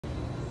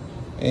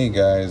Hey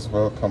guys,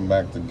 welcome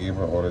back to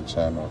Gabriel Auto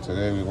Channel.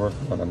 Today we're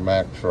working on a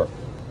Mack truck,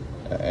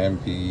 an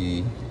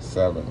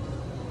MP7.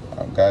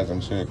 Guys,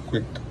 I'm showing you a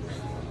quick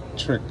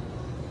trick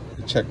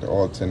to check the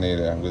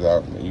alternator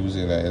without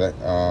using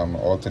an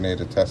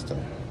alternator tester.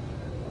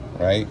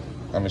 Right?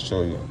 I'm gonna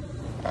show you.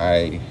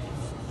 I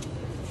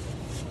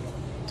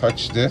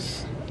touch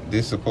this.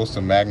 This is supposed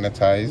to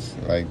magnetize,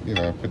 like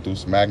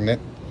produce magnet.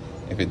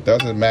 If it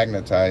doesn't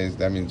magnetize,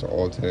 that means the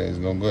alternator is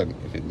no good.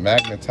 If it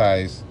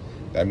magnetizes,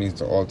 that means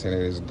the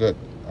alternator is good.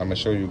 I'm gonna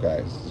show you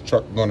guys. The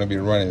truck gonna be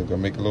running. It's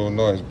gonna make a little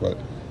noise, but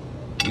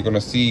you're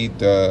gonna see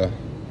the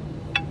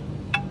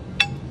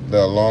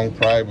long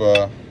pry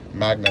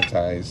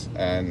magnetize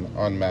and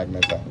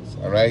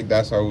unmagnetize. All right,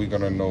 that's how we're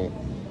gonna know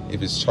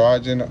if it's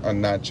charging or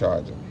not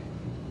charging.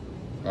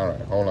 All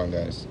right, hold on,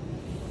 guys.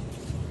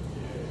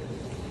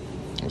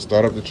 I'll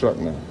start up the truck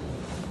now.